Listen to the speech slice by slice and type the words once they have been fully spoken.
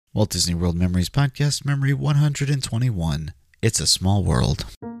Walt Disney World Memories Podcast, Memory 121. It's a Small World.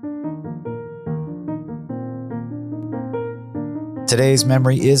 Today's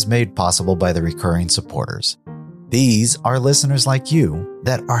memory is made possible by the recurring supporters. These are listeners like you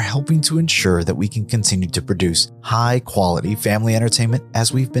that are helping to ensure that we can continue to produce high-quality family entertainment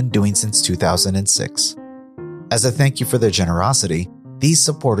as we've been doing since 2006. As a thank you for their generosity, these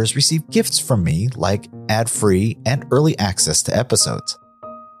supporters receive gifts from me like ad-free and early access to episodes.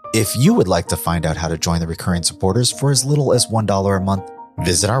 If you would like to find out how to join the recurring supporters for as little as $1 a month,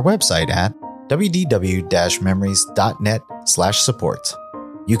 visit our website at wdw-memories.net/support.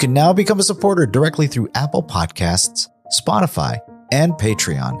 You can now become a supporter directly through Apple Podcasts, Spotify, and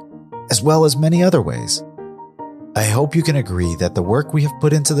Patreon, as well as many other ways. I hope you can agree that the work we have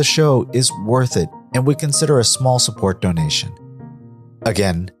put into the show is worth it and would consider a small support donation.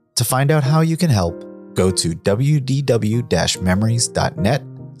 Again, to find out how you can help, go to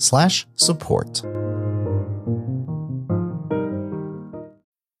wdw-memories.net/support.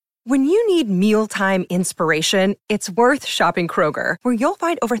 When you need mealtime inspiration, it's worth shopping Kroger, where you'll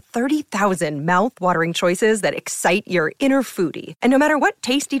find over 30,000 mouth-watering choices that excite your inner foodie. And no matter what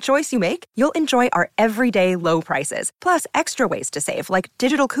tasty choice you make, you'll enjoy our everyday low prices, plus extra ways to save, like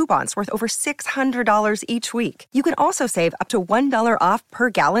digital coupons worth over $600 each week. You can also save up to $1 off per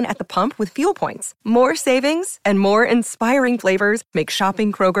gallon at the pump with fuel points. More savings and more inspiring flavors make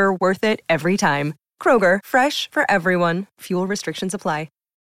shopping Kroger worth it every time. Kroger, fresh for everyone. Fuel restrictions apply.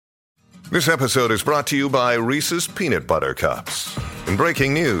 This episode is brought to you by Reese's Peanut Butter Cups. In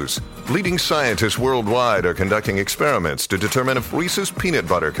breaking news, leading scientists worldwide are conducting experiments to determine if Reese's Peanut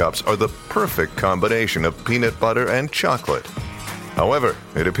Butter Cups are the perfect combination of peanut butter and chocolate. However,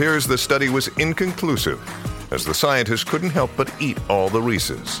 it appears the study was inconclusive, as the scientists couldn't help but eat all the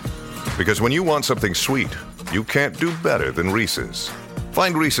Reese's. Because when you want something sweet, you can't do better than Reese's.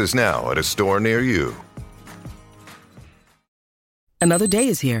 Find Reese's now at a store near you. Another day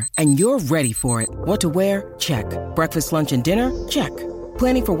is here, and you're ready for it. What to wear? Check. Breakfast, lunch, and dinner? Check.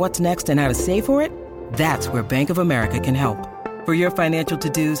 Planning for what's next and how to save for it? That's where Bank of America can help. For your financial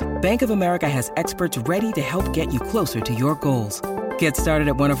to-dos, Bank of America has experts ready to help get you closer to your goals. Get started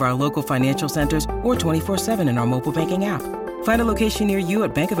at one of our local financial centers or 24/7 in our mobile banking app. Find a location near you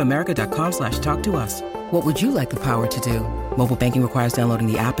at bankofamerica.com/talktous. What would you like the power to do? Mobile banking requires downloading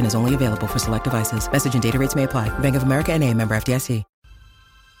the app and is only available for select devices. Message and data rates may apply. Bank of America N.A., member FDIC.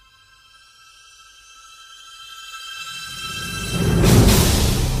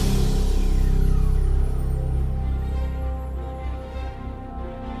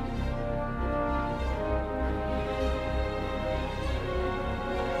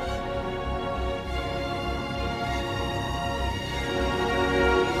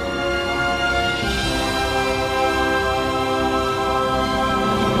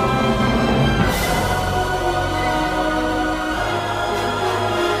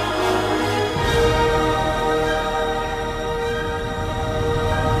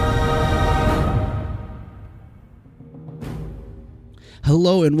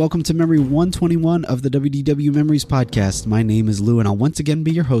 Hello and welcome to Memory 121 of the WDW Memories Podcast. My name is Lou and I'll once again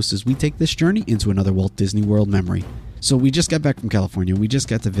be your host as we take this journey into another Walt Disney World memory. So we just got back from California. We just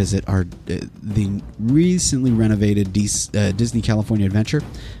got to visit the recently renovated Disney California Adventure.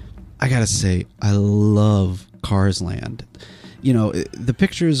 I gotta say, I love Cars Land. You know, the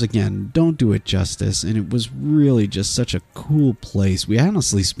pictures, again, don't do it justice, and it was really just such a cool place. We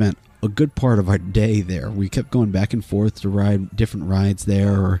honestly spent a good part of our day there. We kept going back and forth to ride different rides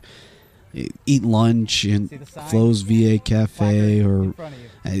there, or eat lunch in Flo's VA Cafe, or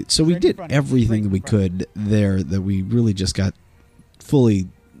so we did everything that we could there. That we really just got fully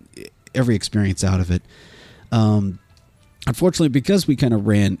every experience out of it. Unfortunately, because we kind of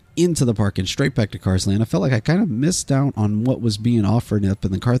ran into the park and straight back to Cars Land, I felt like I kind of missed out on what was being offered up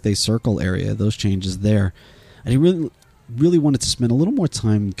in the Carthay Circle area. Those changes there, I really wanted to spend a little more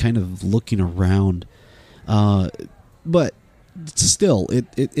time kind of looking around, but still,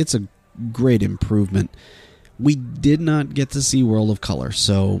 it's a great improvement. We did not get to see World of Color,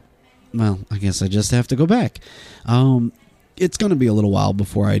 so, well, I guess I just have to go back. It's going to be a little while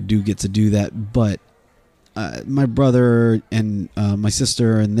before I do get to do that, but my brother and my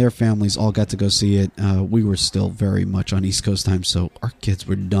sister and their families all got to go see it. We were still very much on East Coast time, so our kids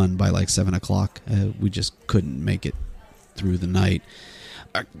were done by like 7 o'clock. We just couldn't make it through the night.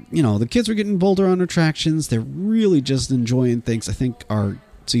 The kids were getting bolder on attractions. They're really just enjoying things. I think our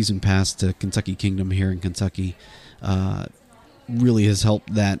season pass to Kentucky Kingdom here in Kentucky really has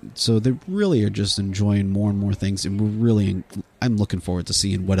helped that. So they really are just enjoying more and more things, and I'm looking forward to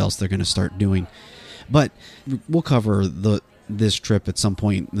seeing what else they're going to start doing. But we'll cover this trip at some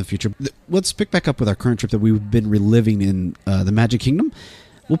point in the future. Let's pick back up with our current trip that we've been reliving in the Magic Kingdom.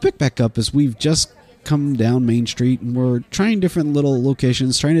 We'll pick back up as we've just come down Main Street and we're trying different little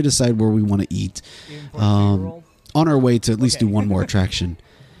locations, trying to decide where we want to eat. On our way to at least do one more attraction.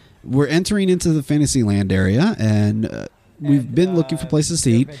 We're entering into the Fantasyland area, and we've been looking for places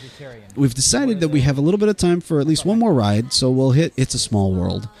to eat. We've decided that we have a little bit of time for at least one more ride, so we'll hit It's a Small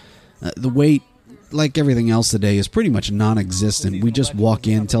World. The wait, like everything else today, is pretty much non-existent. We just walk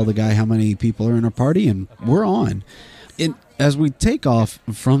in, tell the guy how many people are in our party, and we're on. And as we take off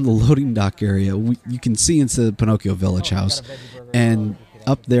from the loading dock area, you can see into the Pinocchio Village house, and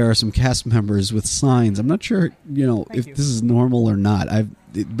up there are some cast members with signs. I'm not sure, if this is normal or not.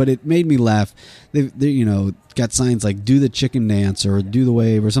 But it made me laugh. They got signs like "Do the chicken dance" or "Do the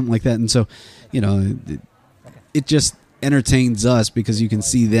wave" or something like that. And so, it just entertains us because you can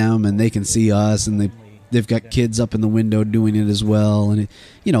see them and they can see us, and they've got kids up in the window doing it as well. And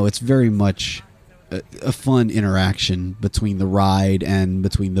it's very much a fun interaction between the ride and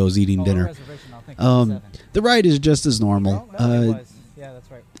between those eating dinner. The ride is just as normal.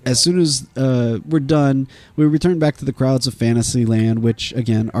 As soon as we're done, we return back to the crowds of Fantasyland, which,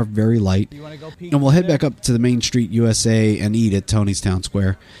 again, are very light. And we'll head back up to the Main Street USA and eat at Tony's Town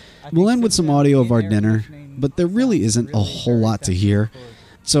Square. We'll end with some audio of our dinner, but there really isn't a whole lot to hear.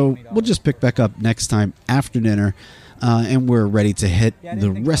 So we'll just pick back up next time after dinner, and we're ready to hit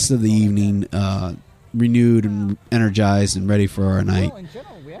the rest of the evening renewed and energized and ready for our night.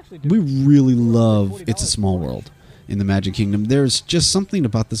 We really love It's a Small World in the Magic Kingdom. There's just something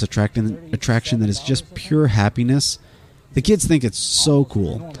about this attraction that is just pure happiness. The kids think it's so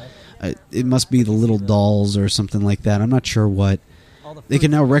cool. It must be the little dolls or something like that. I'm not sure what. They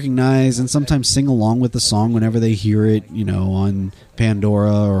can now recognize and sometimes sing along with the song whenever they hear it, on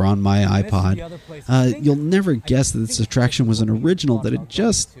Pandora or on my iPod. You'll never guess that this attraction was an original, that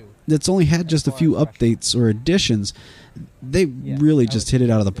it's only had just a few updates or additions. They really just hit it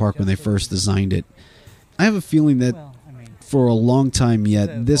out of the park when they first designed it. I have a feeling that for a long time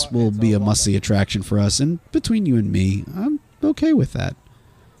yet, this will be a must-see attraction for us, and between you and me, I'm okay with that.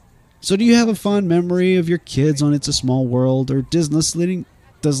 So do you have a fond memory of your kids on It's a Small World, or does listening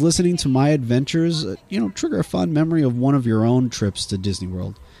to my adventures, trigger a fond memory of one of your own trips to Disney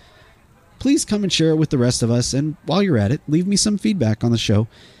World? Please come and share it with the rest of us, and while you're at it, leave me some feedback on the show,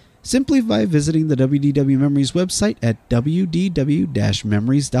 simply by visiting the WDW Memories website at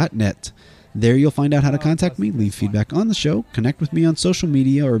wdw-memories.net. There you'll find out how to contact me, leave feedback on the show, connect with me on social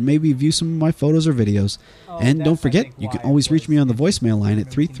media, or maybe view some of my photos or videos. And don't forget, you can always reach me on the voicemail line at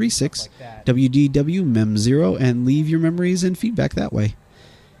 336-WDW-MEM0 and leave your memories and feedback that way.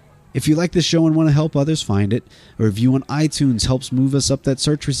 If you like this show and want to help others find it, a review on iTunes helps move us up that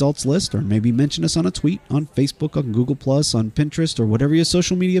search results list, or maybe mention us on a tweet, on Facebook, on Google+, on Pinterest, or whatever your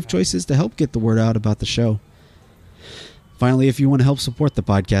social media of choice is to help get the word out about the show. Finally, if you want to help support the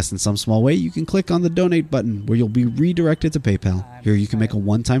podcast in some small way, you can click on the donate button where you'll be redirected to PayPal. Here you can make a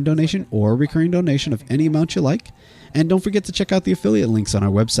one-time donation or a recurring donation of any amount you like. And don't forget to check out the affiliate links on our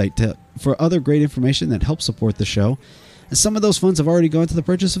website for other great information that helps support the show. And some of those funds have already gone to the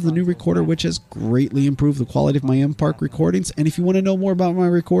purchase of the new recorder, which has greatly improved the quality of my in-park recordings. And if you want to know more about my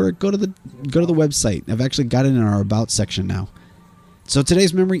recorder, go to the website. I've actually got it in our About section now. So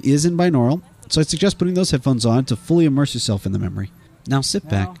today's memory is in binaural. So I suggest putting those headphones on to fully immerse yourself in the memory. Now sit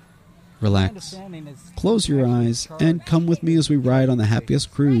back, relax, close your eyes, and come with me as we ride on the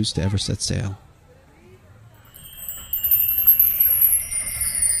happiest cruise to ever set sail.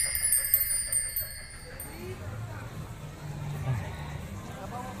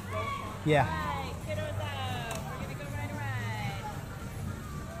 Yeah.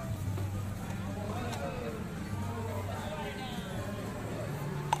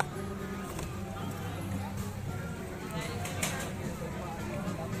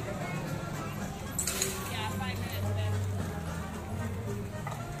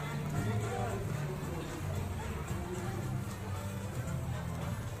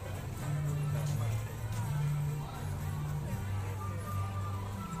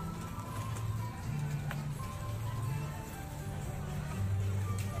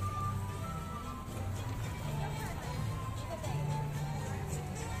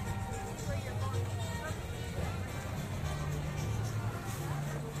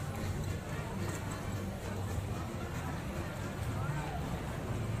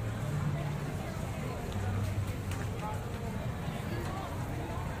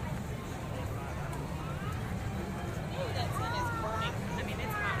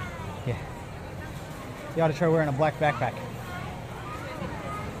 Yeah. You ought to try wearing a black backpack.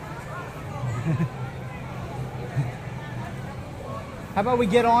 How about we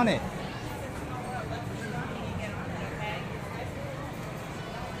get on it?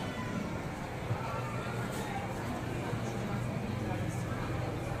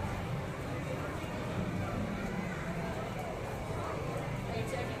 Are you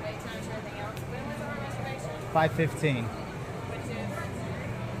checking wait times or anything else? When was our reservation? 5:15. Which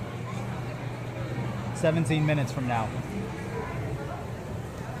is 17 minutes from now.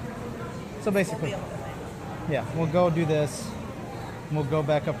 So basically, yeah, we'll go do this. And we'll go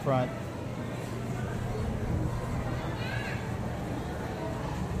back up front.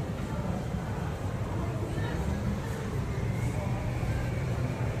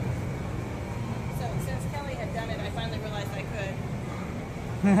 so since Kelly had done it, I finally realized I could.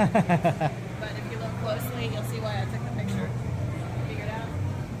 But if you look closely, you'll see why I took the picture. Figured out.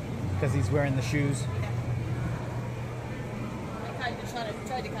 Because he's wearing the shoes. I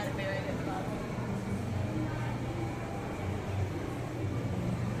tried to kind of bury it at the bottom.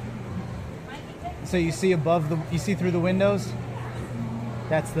 So you see you see through the windows?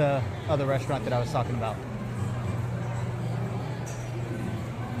 That's the other restaurant that I was talking about.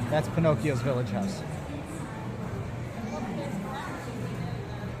 That's Pinocchio's Village House.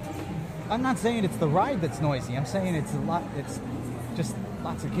 I'm not saying it's the ride that's noisy. I'm saying it's just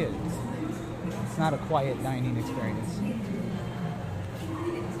lots of kids. It's not a quiet dining experience.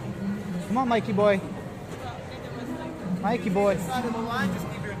 Come on, Mikey boy. Mikey boy. Side of the line, just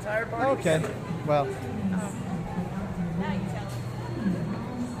leave your entire party. Okay. Well, Now you tell them.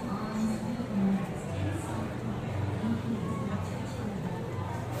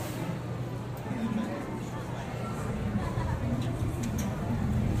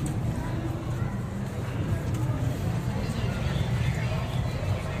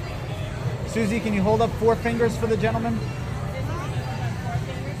 Susie, can you hold up 4 fingers for the gentleman?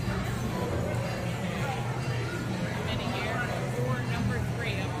 Many here. Or number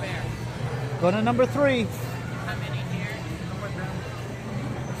 3 up there. Go to number 3. How many here?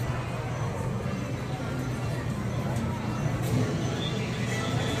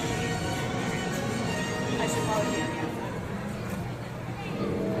 I should probably be on the outside.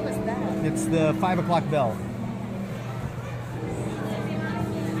 What was that? It's the 5 o'clock bell.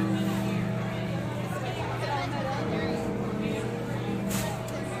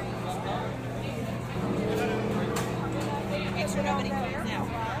 Make sure nobody comes now.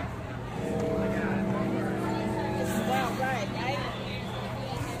 This is a wild ride, right?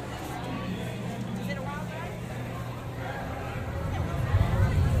 Is it a wild ride?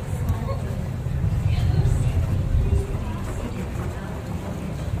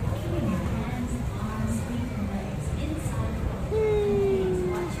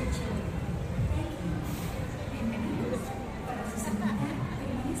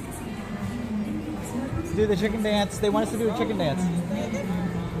 Let's do the chicken dance. They want us to do a chicken dance.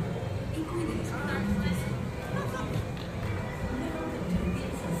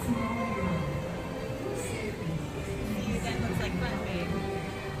 That looks like fun, babe.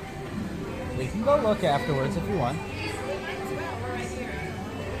 We can go look afterwards if you want. Might as well. We're right here.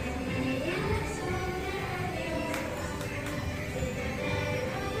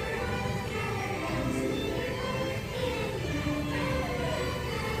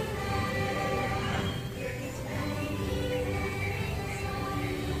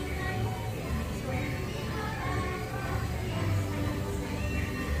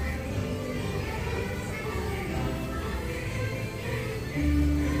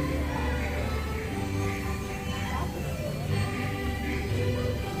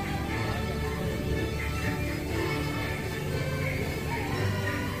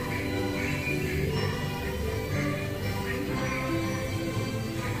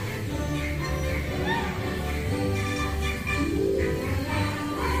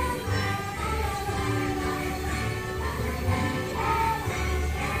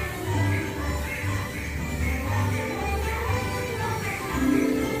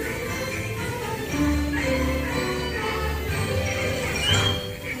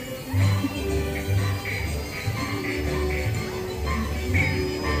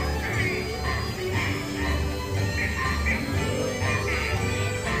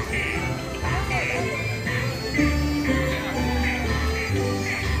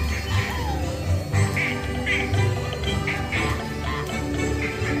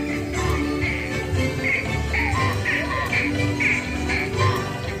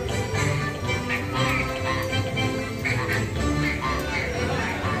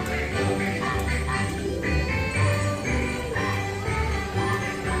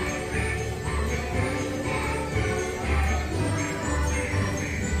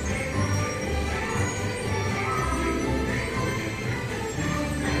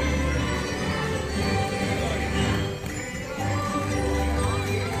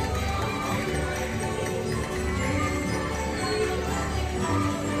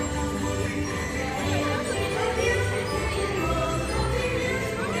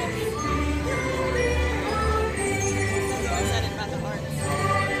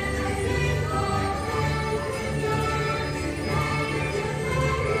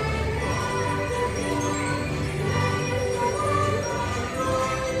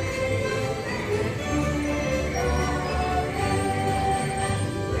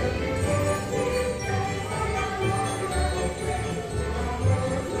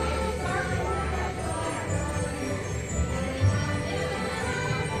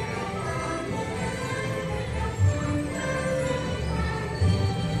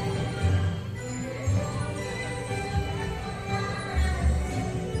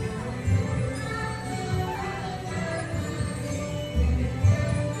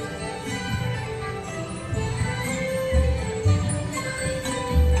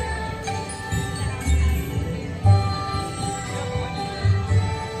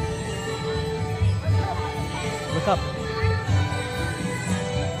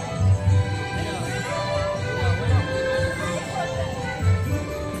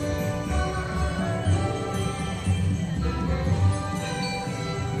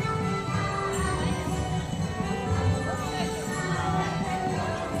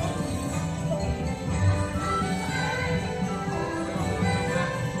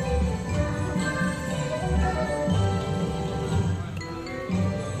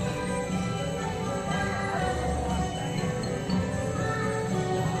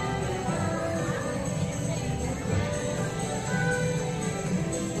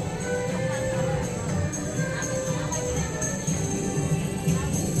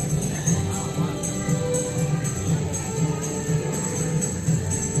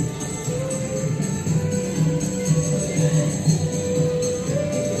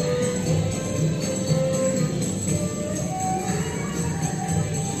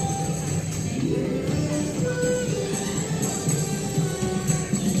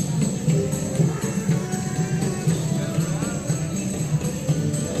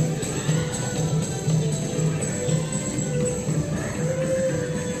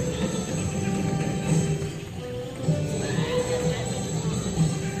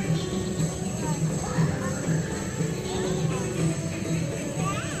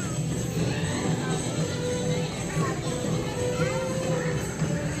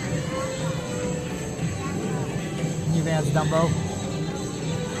 Dumbo.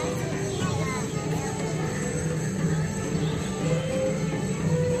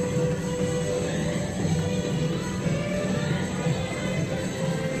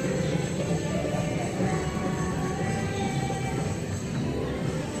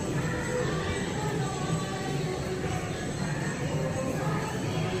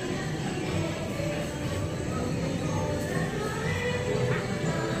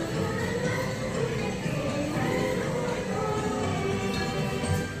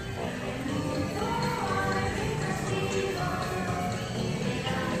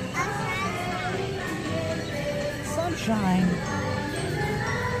 Sunshine.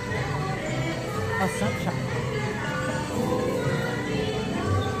 Oh, sunshine.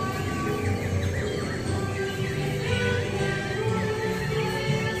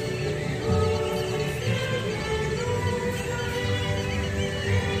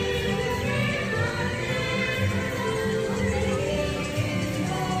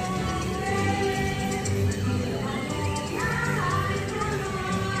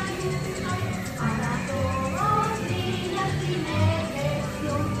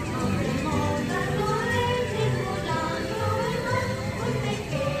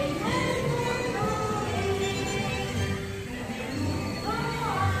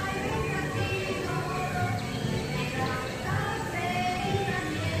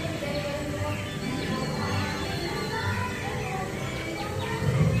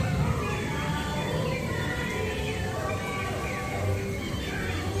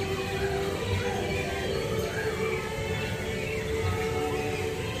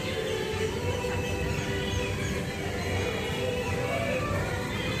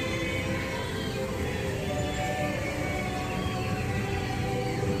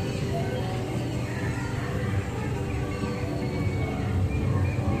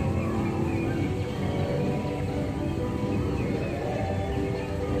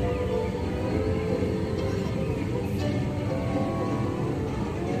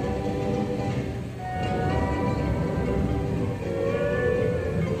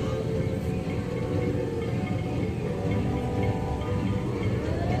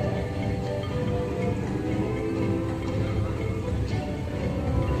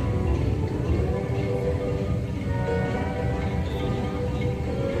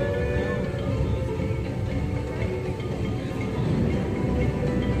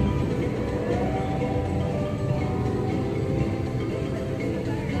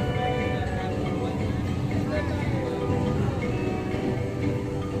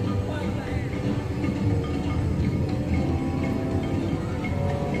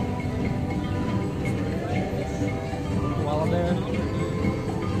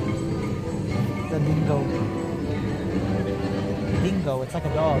 Dingo, it's like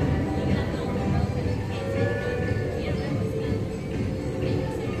a dog.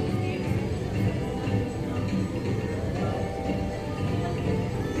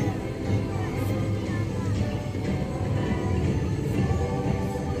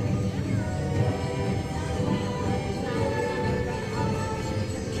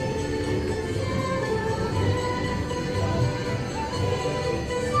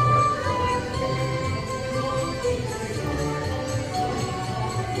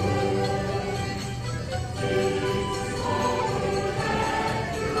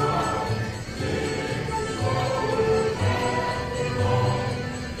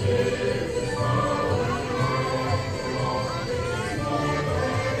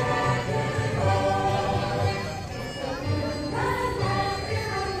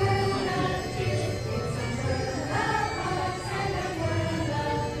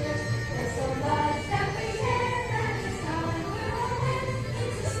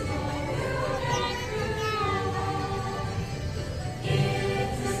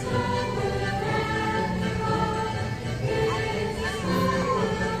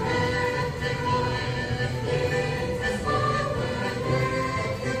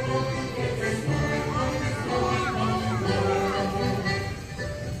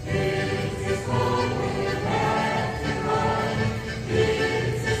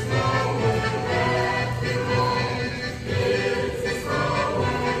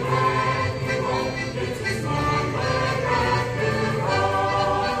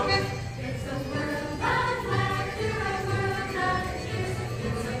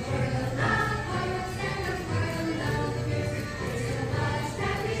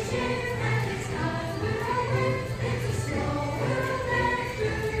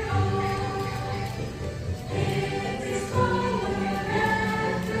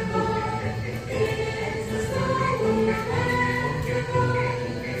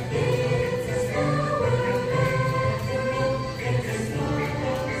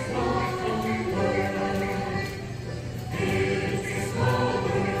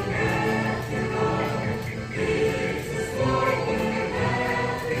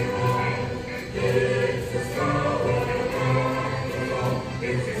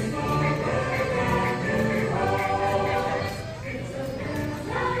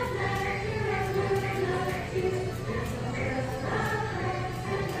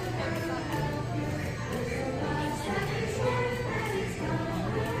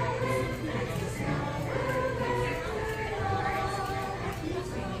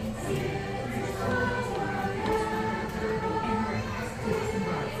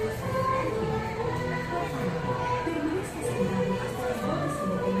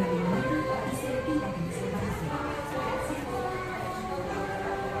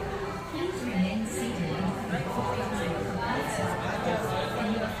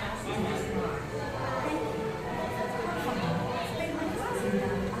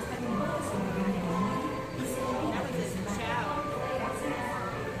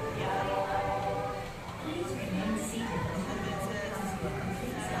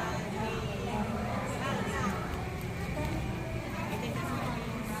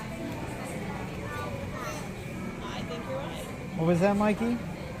 What was that, Mikey? Do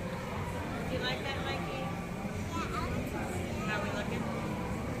you like that, Mikey? How are we looking?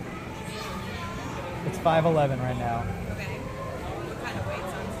 It's 5.11 right now. Okay. What kind of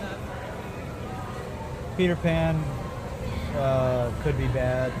weights on stuff? Peter Pan could be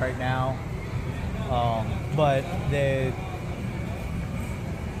bad right now, but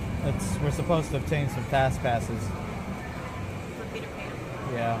we're supposed to obtain some fast passes. For Peter Pan?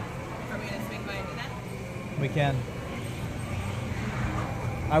 Yeah, Are we going to swing by and do that? we can.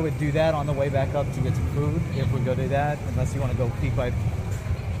 I would do that on the way back up to get some food if we go do that, unless you want to go peek by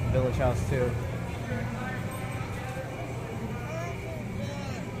Village House too.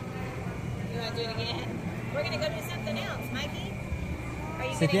 You want to do it again? We're going to go do something else, Mikey. Are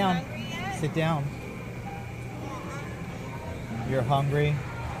you Sit getting down. hungry yet? Sit down. You're hungry.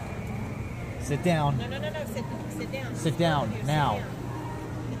 Sit down. No. Sit down. Sit down Here, now. Sit down.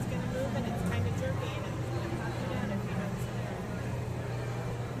 It's going to move and it's kind of jerky and it's going to pop you down if you don't sit down.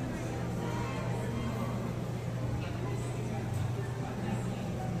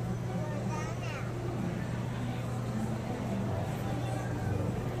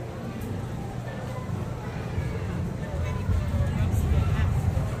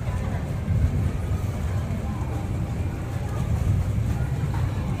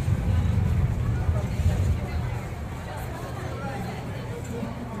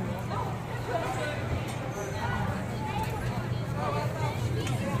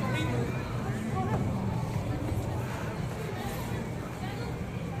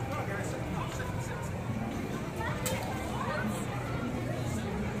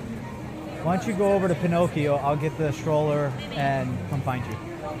 Why don't you go over to Pinocchio? I'll get the stroller and come find you.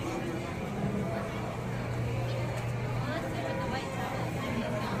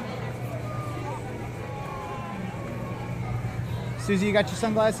 Susie, you got your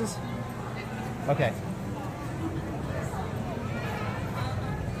sunglasses? Okay.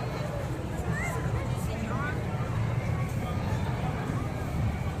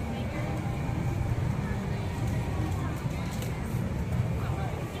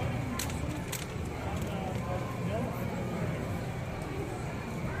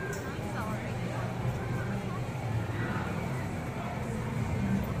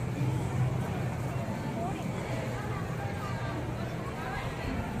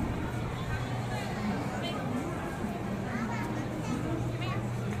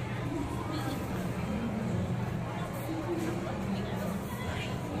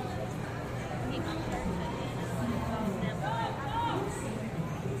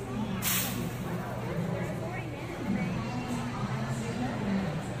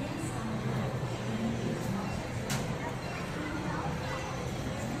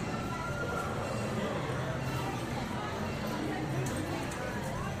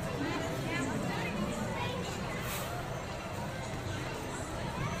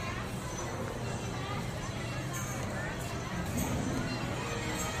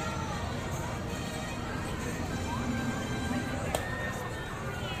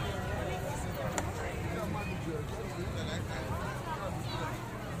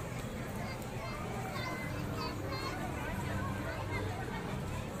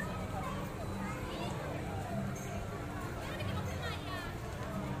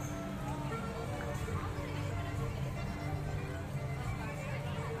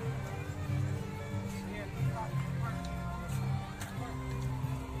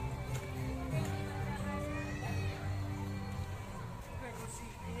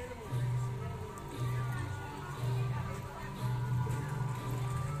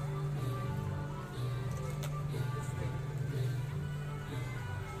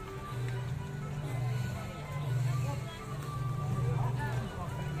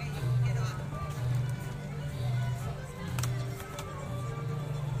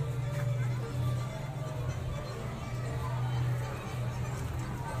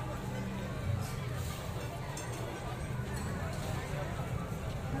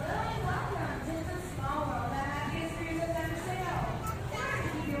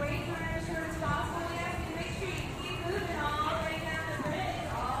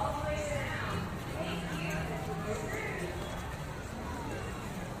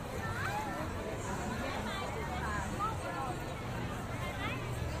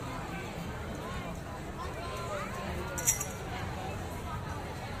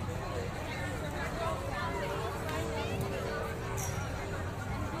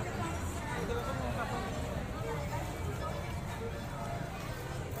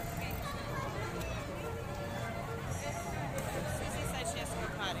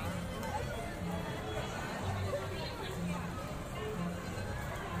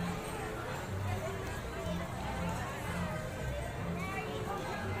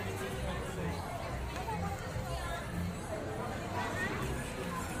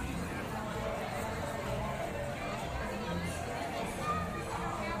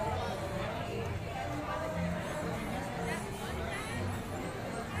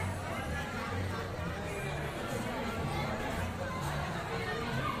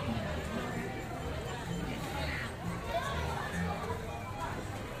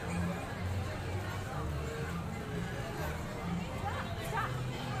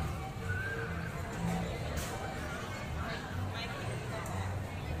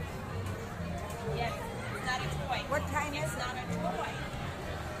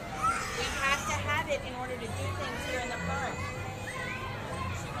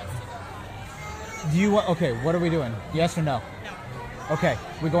 Do you want? Okay, what are we doing? Yes or no? No. Okay,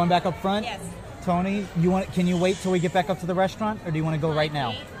 we going back up front? Yes. Tony, you want? Can you wait till we get back up to the restaurant, or do you want to go right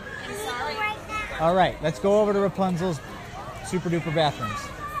now? I'm sorry. All right, let's go over to Rapunzel's super duper bathrooms.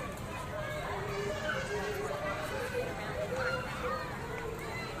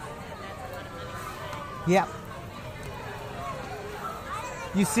 Yeah.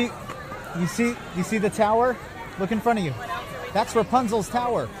 You see the tower? Look in front of you. That's Rapunzel's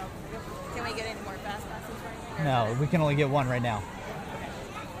tower. Can we get any more fast passes or anything? No, we can only get one right now.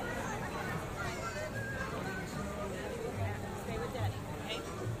 Stay with Daddy, okay?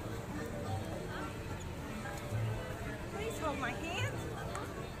 Please hold my hand.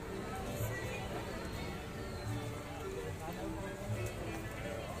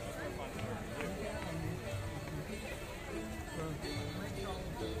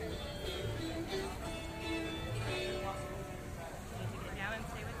 Get down and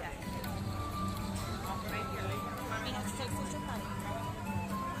stay with Daddy. Right here. Mommy has to take such a funny.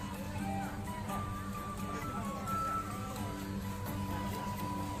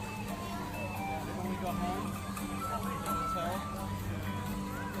 When we go home, hotel.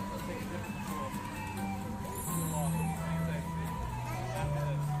 Take a different tour.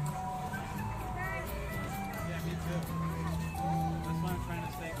 Yeah, me too. That's why I'm trying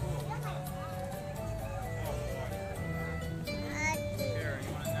to stay cool. Here,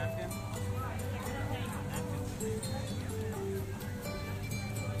 you want a napkin?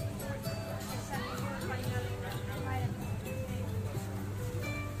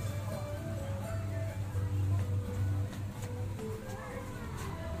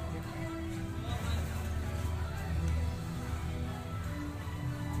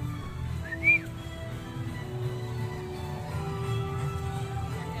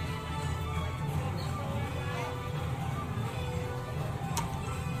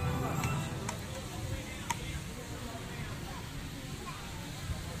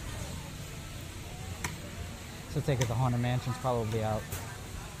 So take it the Haunted Mansion's probably out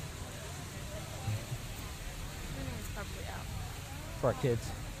It's probably out. for our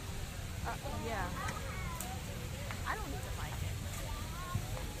kids. Yeah. I don't even like it.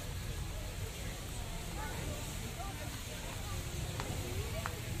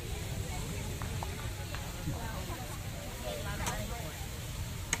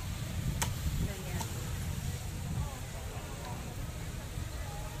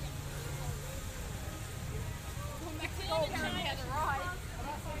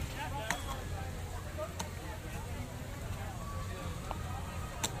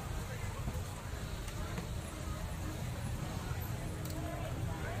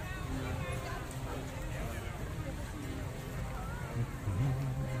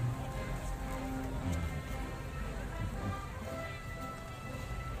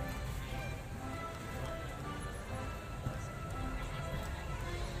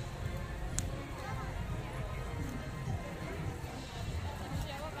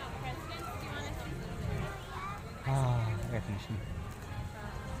 Air conditioning.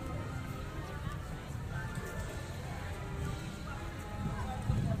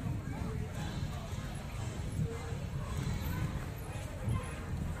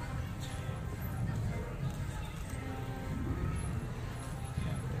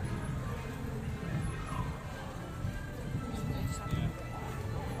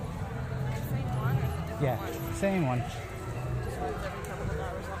 Yeah, same one.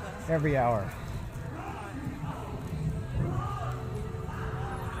 Every hour.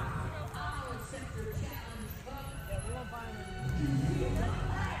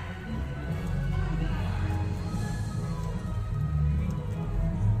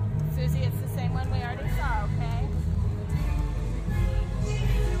 Susie, it's the same one we already saw, okay?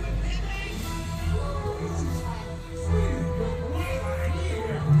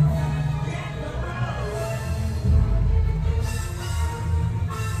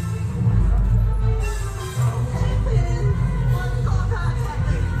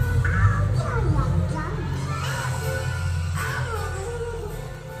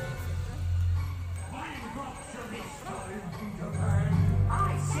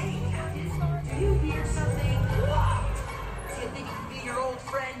 I say, Captain, do you hear something? What? Do you think it could be your old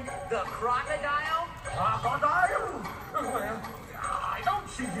friend, the crocodile? Crocodile? Well, I don't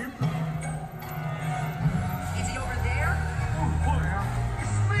see him. Is he over there? Where?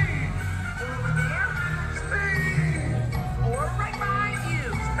 It's me! Over there? It's me! Or right behind you?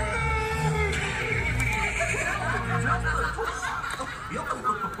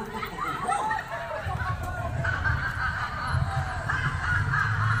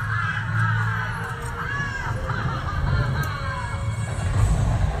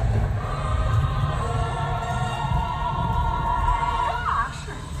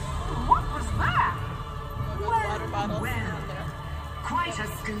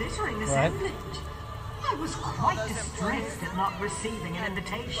 glittering Right. assemblage. I was quite distressed at not receiving an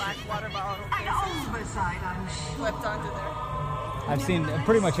invitation. Black water bottle An cases oversight, I'm sure. flipped onto there. I've seen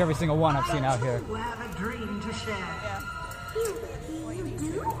pretty much every single one I've seen out here. You have a dream to share. Yeah. You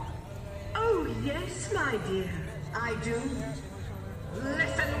do? Oh, yes, my dear. I do.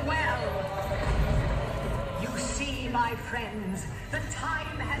 Listen well. You see, my friends, the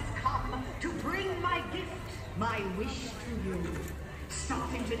time has come to bring my gift, my wish to you.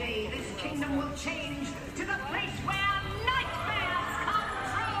 Starting today, this kingdom will change to the place where nightmares come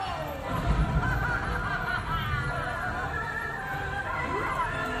true.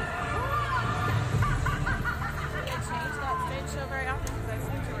 They change that stage show very often because I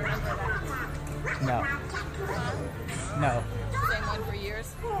seem to remember that. No. No. Same one for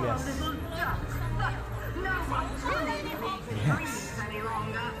years. Yes. Little ducks. No one's really dreams any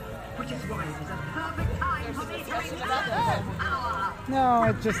longer, which is why it is a perfect time for me to return power. No,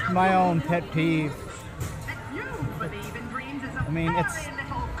 it's just my own pet peeve. That you believe in dreams is a I mean, it's- very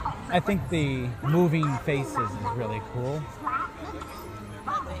little I think the moving faces is really cool.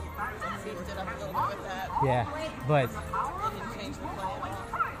 Beefed it up a little bit with that. Yeah, but They didn't change the play at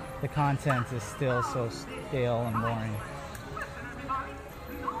all. the content is still so stale and boring.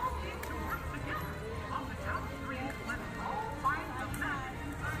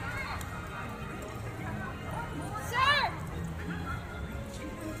 Sir!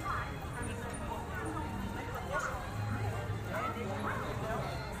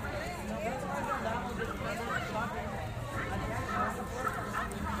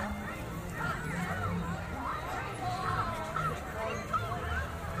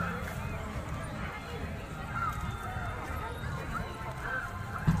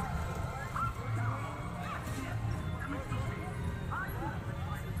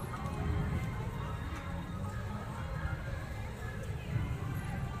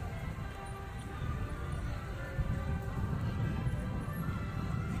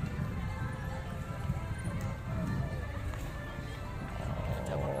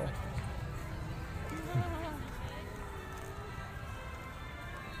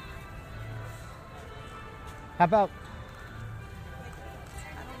 How about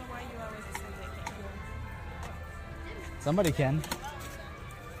I don't know why you always assume they can't do it. somebody can? You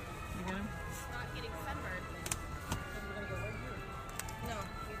get him? It's not getting sunburned. No,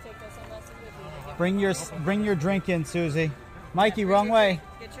 you take those sunglasses with you. They get Bring your drink in, Susie. Mikey, wrong way.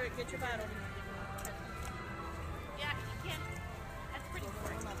 Get your bottle. Yeah, you can't. That's pretty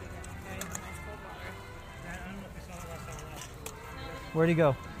boring. Okay, nice cold water. Where'd he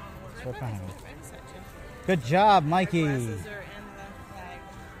go? It's right behind me. Right beside you. Good job, Mikey. Glasses are in the bag.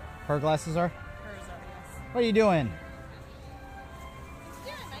 Her glasses are? Hers are, yes. What are you doing?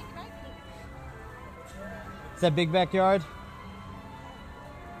 Yeah, Mikey. Is that big backyard?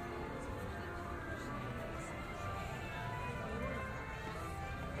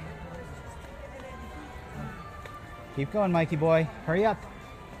 Keep going, Mikey boy. Hurry up.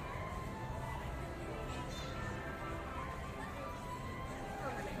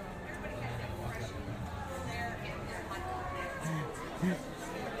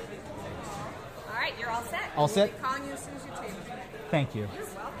 All right, you're all set. All set? We'll be calling you as soon as you take. Thank you. You're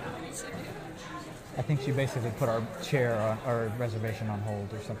welcome. You should do. I think she basically put our chair, our reservation on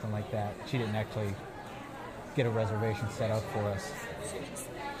hold or something like that. She didn't actually get a reservation set up for us.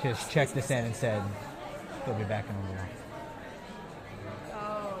 She just checked us in and said, they'll be back in a little.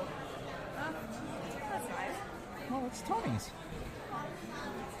 Oh. That's nice. Oh, it's Tony's.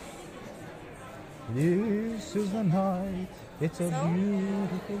 This is the night. It's a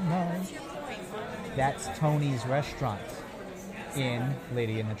beautiful night. That's Tony's restaurant in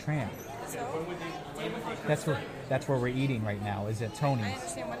Lady and the Tramp. That's where we're eating right now. Is at I Tony's.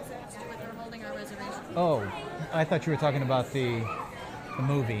 understand. What does that have to do with her holding our reservation? Oh, I thought you were talking about the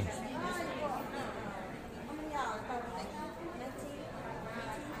movie.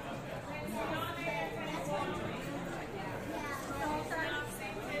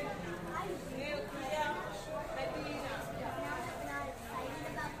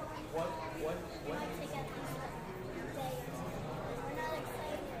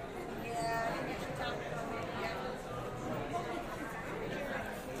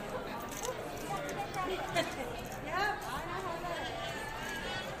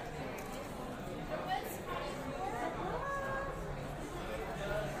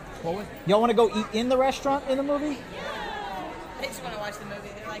 Y'all want to go eat in the restaurant in the movie? They just want to watch the movie.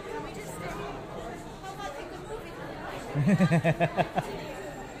 They're like, can we just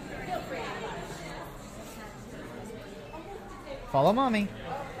Follow mommy.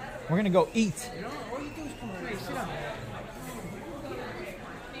 We're gonna go eat.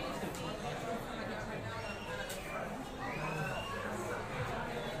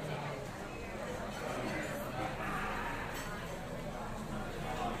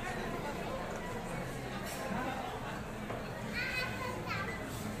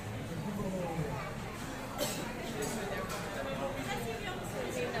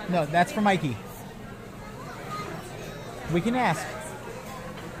 No, that's for Mikey. We can ask.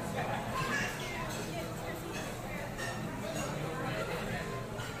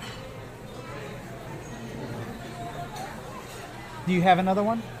 Do you have another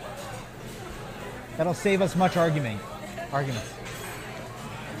one? That'll save us much arguments.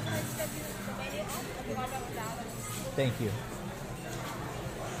 Thank you.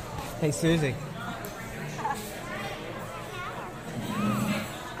 Hey, Susie.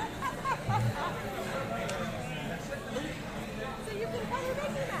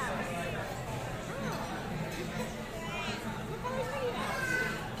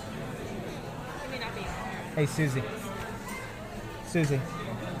 Hey, Susie. Susie.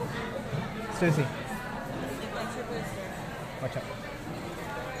 Susie. Watch out.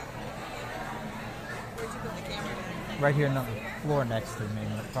 Right here on the floor next to me.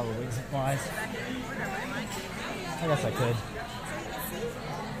 That probably isn't wise. I guess I could.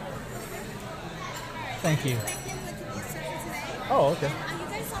 Thank you. Oh, okay.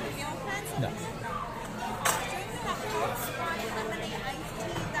 No.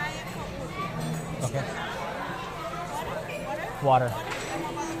 Okay. Water.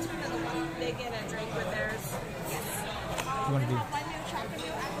 They get a drink with theirs. You want to do?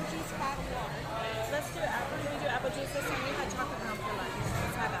 Let's do apple. Can we do apple juice this time? We had chocolate milk for lunch.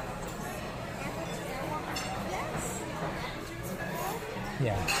 Let's have apple juice.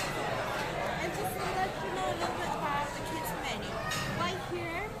 Yeah. And just to let you know a little bit about the kids menu. Right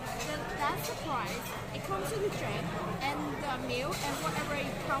here, that's the price. It comes with the drink and the meal and whatever it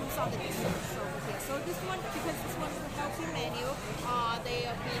comes on the desserts over here. So this one, because this one's a healthy menu, they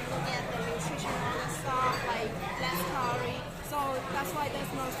have been looking at the nutrition and all that stuff, like less calorie. So that's why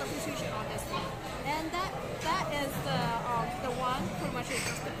there's no substitution on this one. And that is the one pretty much is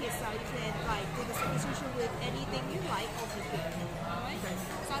just the pizza. You can like do the substitution with anything you like over here. Alright?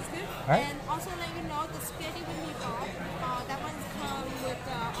 Sounds good? Alright. And also let you know the spaghetti with meatball, that one comes with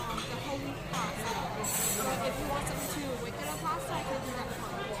the whole wheat pasta. So if you want something to regular pasta, I can do that for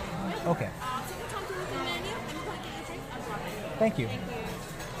you. Alright? Okay. So we come to the menu and you can get your drink. I'm sorry. Thank you. Thank you.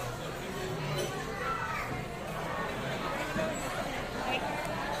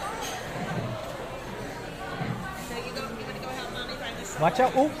 Watch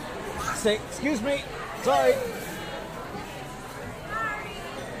out. Oh, say, excuse me. Sorry.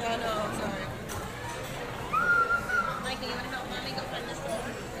 No, sorry. Mikey, you want to help Mommy go find this one?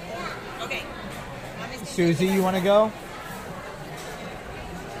 Okay. Susie, you want to go?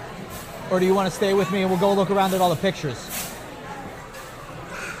 Or do you want to stay with me and we'll go look around at all the pictures?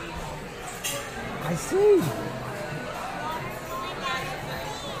 I see.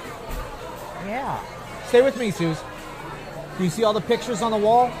 Yeah. Stay with me, Suze. Do you see all the pictures on the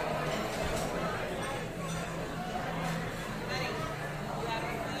wall?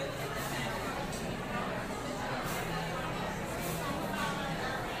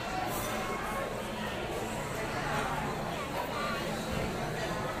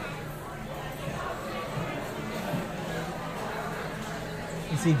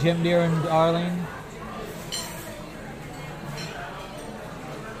 You see Jim Deere and Arlene?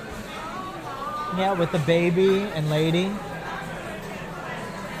 Yeah, with the baby and lady.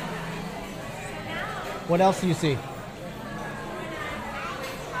 What else do you see?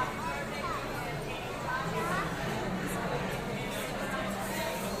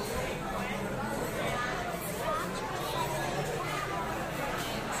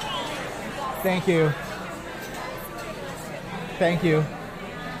 Thank you. Thank you.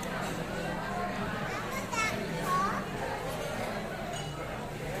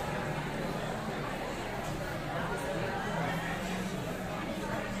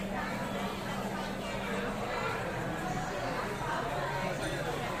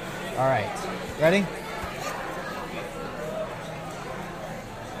 All right, ready?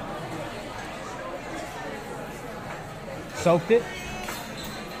 Soaked it?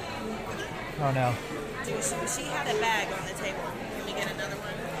 Oh no. Dude, she had a bag on the table. Can we get another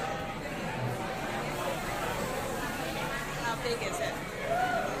one? How big is it?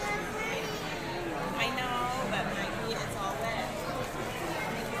 I know, but Mikey, it's all wet.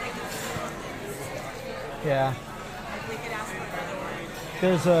 Yeah. We could ask for another one.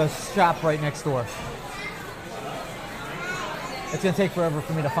 There's a shop right next door. It's gonna take forever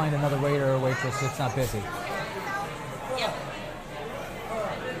for me to find another waiter or waitress. It's not busy. Yeah.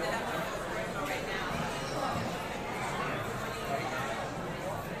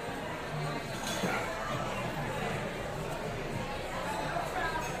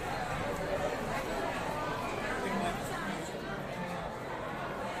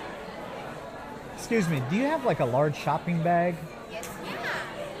 Excuse me, do you have like a large shopping bag? Yes,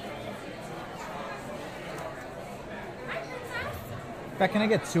 Beck, can I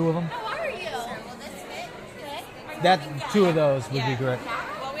get 2 of them? How are you? Will this fit? That 2 of those would be great.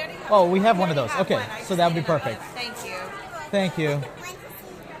 Well, we already have Oh, we have one of those. have Okay, one. I so just that would be needed another. perfect. Thank you. Thank you.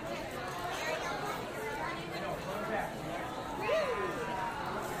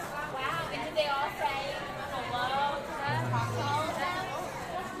 Wow, and did they all say hello to all of them?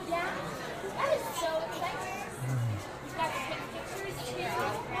 Yeah, that is so exciting. You got to take pictures too.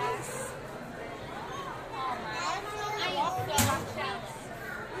 Yes. Oh my, I am so jealous.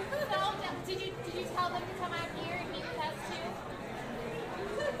 Did you tell them to come out here and meet with us too?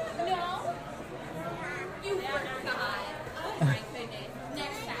 No? You forgot. Oh my goodness.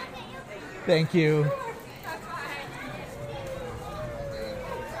 Next time. Thank you.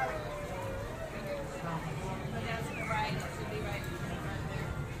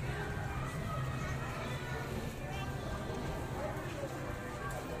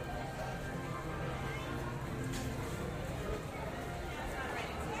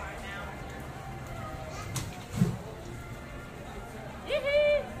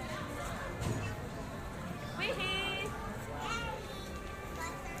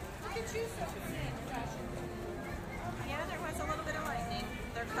 Yeah, there was a little bit of lightning.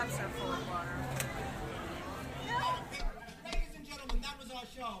 Their cups are full of water. Ladies and gentlemen, that was our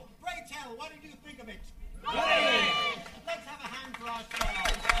show. Pray tell, what did you think of it? Great! Let's have a hand for our show.